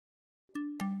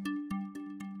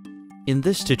In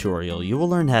this tutorial, you will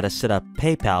learn how to set up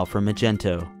PayPal for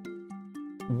Magento.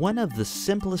 One of the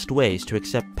simplest ways to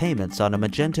accept payments on a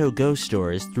Magento Go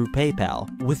store is through PayPal,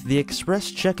 with the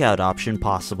express checkout option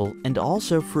possible and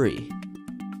also free.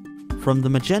 From the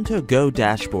Magento Go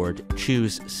dashboard,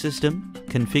 choose System,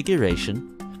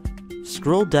 Configuration,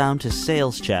 scroll down to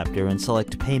Sales chapter and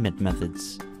select Payment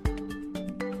Methods.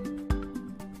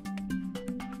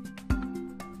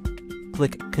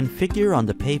 Click Configure on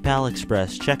the PayPal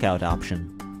Express checkout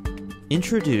option.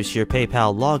 Introduce your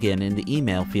PayPal login in the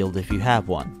email field if you have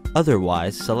one.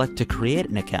 Otherwise, select to create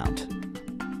an account.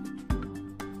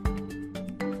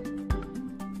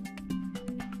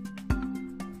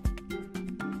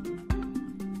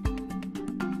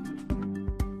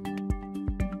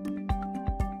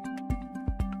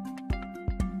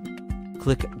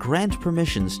 Click Grant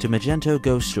Permissions to Magento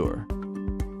Go Store.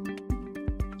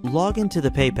 Log into the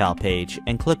PayPal page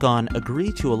and click on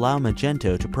Agree to allow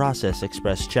Magento to process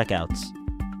express checkouts.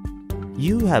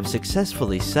 You have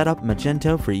successfully set up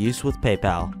Magento for use with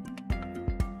PayPal.